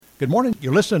Good morning.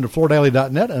 You're listening to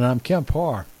FloorDaily.net, and I'm Kemp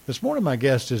Parr. This morning, my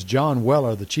guest is John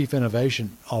Weller, the Chief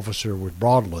Innovation Officer with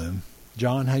Broadloom.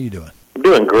 John, how you doing? I'm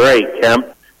doing great,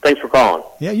 Kemp. Thanks for calling.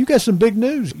 Yeah, you got some big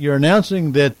news. You're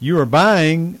announcing that you are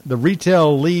buying the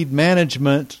retail lead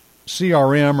management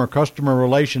CRM or customer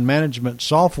relation management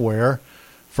software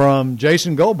from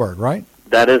Jason Goldberg, right?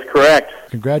 That is correct.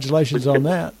 Congratulations on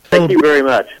that. Thank you very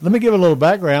much. Let me give a little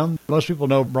background. Most people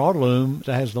know Broadloom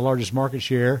has the largest market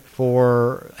share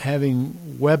for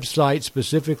having websites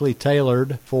specifically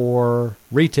tailored for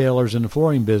retailers in the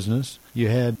flooring business. You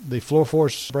had the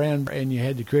FloorForce brand and you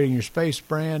had the Creating Your Space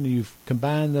brand, and you've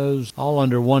combined those all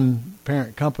under one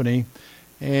parent company.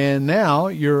 And now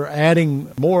you're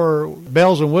adding more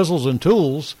bells and whistles and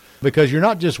tools because you're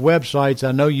not just websites.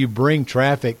 I know you bring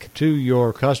traffic to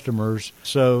your customers,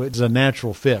 so it's a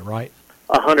natural fit, right?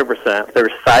 100%.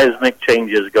 There's seismic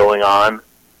changes going on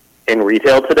in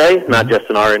retail today, not just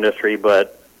in our industry,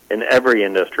 but in every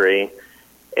industry.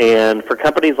 And for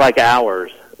companies like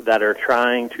ours that are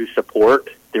trying to support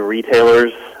the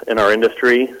retailers in our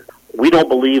industry, we don't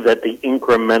believe that the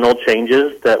incremental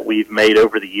changes that we've made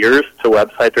over the years to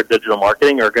websites or digital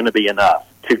marketing are going to be enough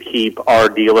to keep our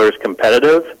dealers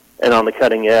competitive and on the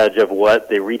cutting edge of what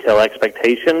the retail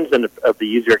expectations and of the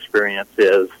user experience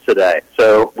is today.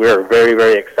 So we're very,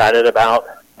 very excited about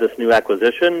this new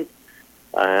acquisition,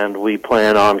 and we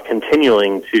plan on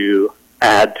continuing to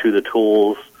add to the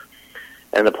tools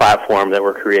and the platform that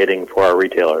we're creating for our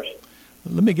retailers.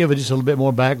 Let me give it just a little bit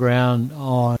more background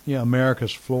on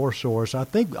America's Floor Source. I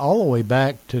think all the way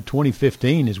back to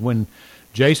 2015 is when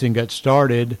Jason got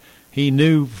started. He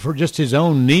knew for just his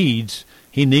own needs,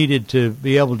 he needed to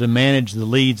be able to manage the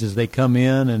leads as they come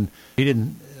in, and he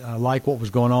didn't like what was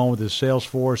going on with his sales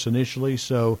force initially,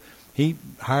 so he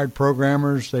hired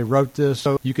programmers. They wrote this.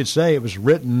 So you could say it was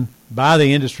written by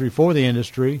the industry for the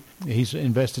industry. He's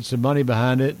invested some money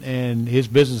behind it, and his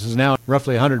business is now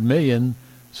roughly $100 million.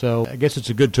 So I guess it's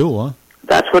a good tool, huh?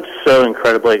 That's what's so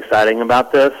incredibly exciting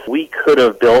about this. We could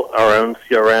have built our own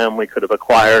CRM. We could have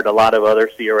acquired a lot of other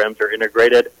CRMs or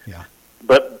integrated. Yeah.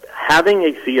 But having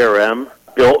a CRM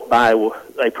built by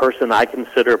a person I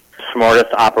consider the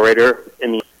smartest operator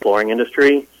in the flooring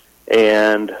industry,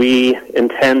 and we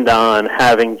intend on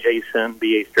having Jason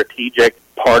be a strategic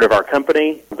part of our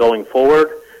company going forward.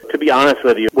 To be honest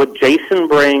with you, what Jason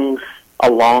brings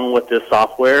along with this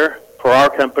software for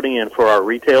our company and for our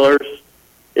retailers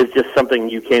is just something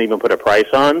you can't even put a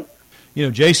price on.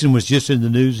 Jason was just in the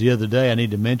news the other day. I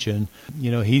need to mention,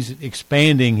 he's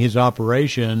expanding his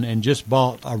operation and just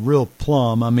bought a real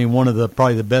plum. I mean, one of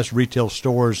probably the best retail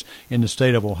stores in the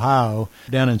state of Ohio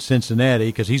down in Cincinnati,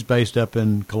 because he's based up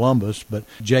in Columbus. But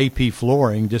JP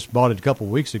Flooring just bought it a couple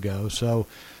of weeks ago. So,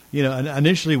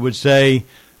 initially would say,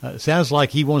 sounds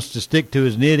like he wants to stick to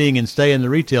his knitting and stay in the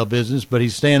retail business, but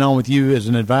he's staying on with you as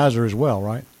an advisor as well,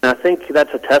 right? I think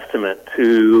that's a testament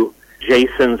to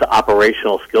Jason's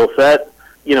operational skill set.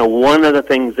 One of the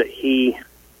things that he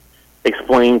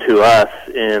explained to us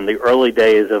in the early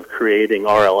days of creating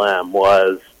RLM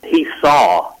was he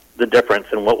saw the difference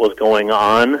in what was going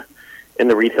on in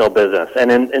the retail business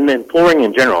and in flooring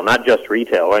in general, not just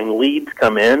retail. I mean, leads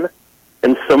come in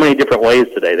so many different ways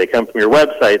today. They come from your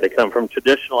website, they come from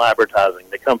traditional advertising,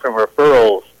 they come from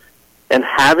referrals. And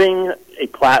having a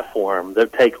platform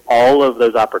that take all of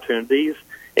those opportunities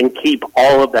and keep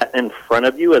all of that in front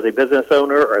of you as a business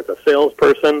owner or as a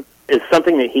salesperson is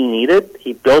something that he needed.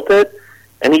 He built it,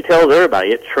 and he tells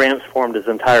everybody it transformed his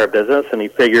entire business, and he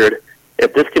figured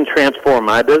if this can transform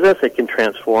my business, it can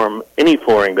transform any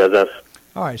flooring business.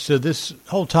 All right, so this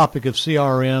whole topic of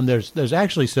CRM, there's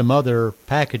actually some other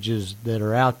packages that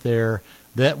are out there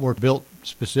that were built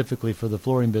specifically for the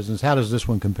flooring business. How does this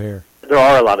one compare? There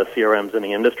are a lot of CRMs in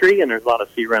the industry, and there's a lot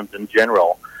of CRMs in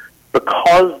general.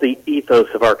 Because the ethos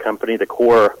of our company, the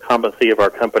core competency of our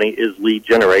company is lead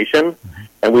generation,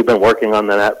 and we've been working on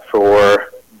that for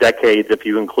decades if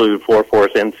you include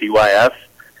FloorForce and CYS,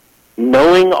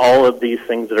 knowing all of these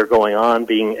things that are going on,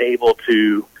 being able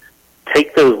to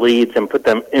take those leads and put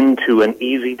them into an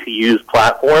easy-to-use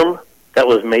platform that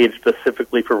was made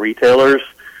specifically for retailers,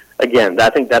 again, I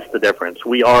think that's the difference.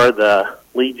 We are the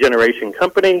lead generation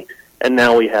company, and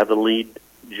now we have the lead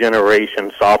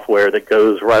generation software that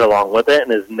goes right along with it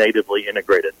and is natively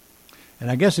integrated.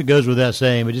 And I guess it goes without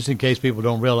saying, but just in case people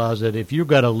don't realize that if you've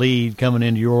got a lead coming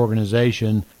into your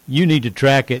organization, you need to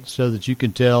track it so that you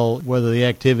can tell whether the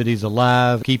activity is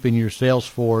alive, keeping your sales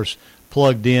force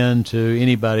plugged in to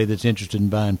anybody that's interested in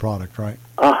buying product, right?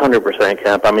 100%,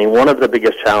 Kemp. I mean, one of the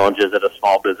biggest challenges that a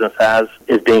small business has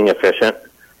is being efficient.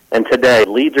 And today,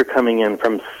 leads are coming in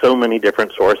from so many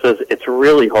different sources, it's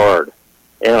really hard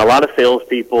And a lot of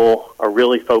salespeople are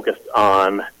really focused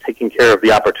on taking care of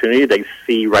the opportunity they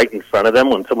see right in front of them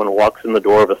when someone walks in the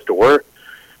door of a store.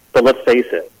 But let's face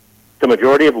it, the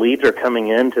majority of leads are coming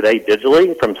in today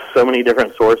digitally from so many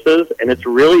different sources, and it's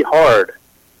really hard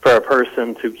for a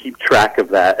person to keep track of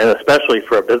that, and especially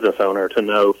for a business owner to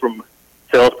know from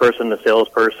salesperson to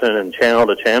salesperson and channel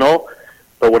to channel.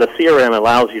 But what a CRM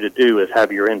allows you to do is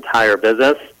have your entire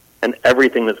business and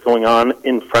everything that's going on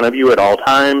in front of you at all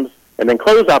times. And then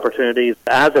close opportunities,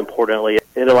 as importantly,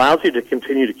 it allows you to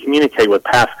continue to communicate with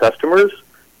past customers.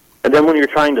 And then when you're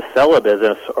trying to sell a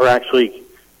business or actually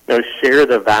share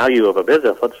the value of a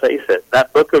business, let's face it,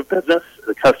 that book of business,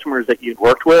 the customers that you've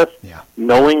worked with,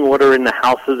 knowing what are in the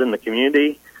houses in the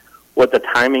community, what the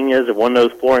timing is of when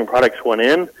those flooring products went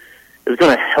in, is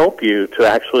going to help you to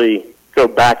actually go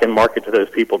back and market to those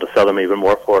people to sell them even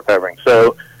more floor covering.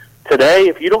 So today,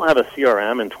 if you don't have a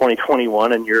CRM in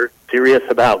 2021 and you're serious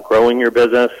about growing your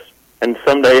business and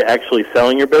someday actually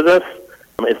selling your business,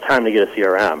 it's time to get a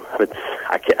CRM.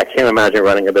 I can't imagine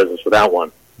running a business without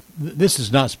one. This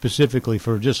is not specifically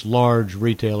for just large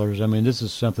retailers. I mean, this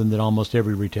is something that almost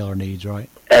every retailer needs, right?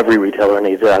 Every retailer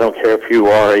needs it. I don't care if you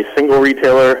are a single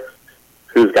retailer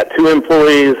who's got 2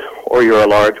 employees or you're a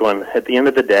large one. At the end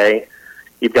of the day,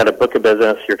 you've got a book of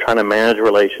business. You're trying to manage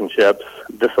relationships.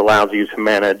 This allows you to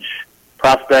manage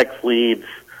prospects, leads,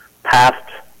 past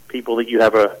people that you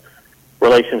have a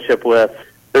relationship with.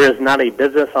 There is not a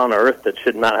business on earth that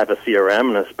should not have a CRM,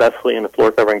 and especially in the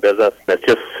floor covering business, that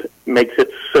just makes it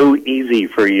so easy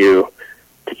for you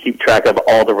to keep track of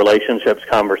all the relationships,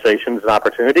 conversations, and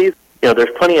opportunities.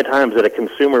 There's plenty of times that a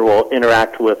consumer will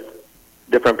interact with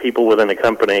different people within a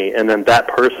company, and then that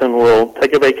person will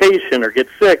take a vacation or get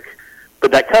sick,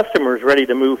 but that customer is ready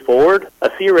to move forward. A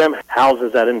CRM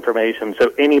houses that information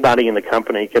so anybody in the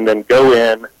company can then go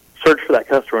in, search for that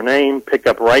customer name, pick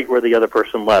up right where the other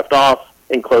person left off,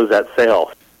 and close that sale.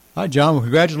 Hi, John. Well,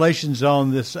 congratulations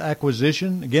on this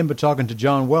acquisition. Again, we're talking to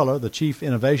John Weller, the Chief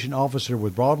Innovation Officer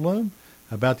with Broadloom,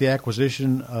 about the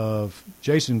acquisition of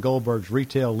Jason Goldberg's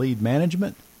Retail Lead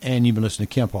Management. And you've been listening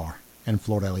to Kemp Harr and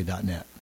FloorDaily.net.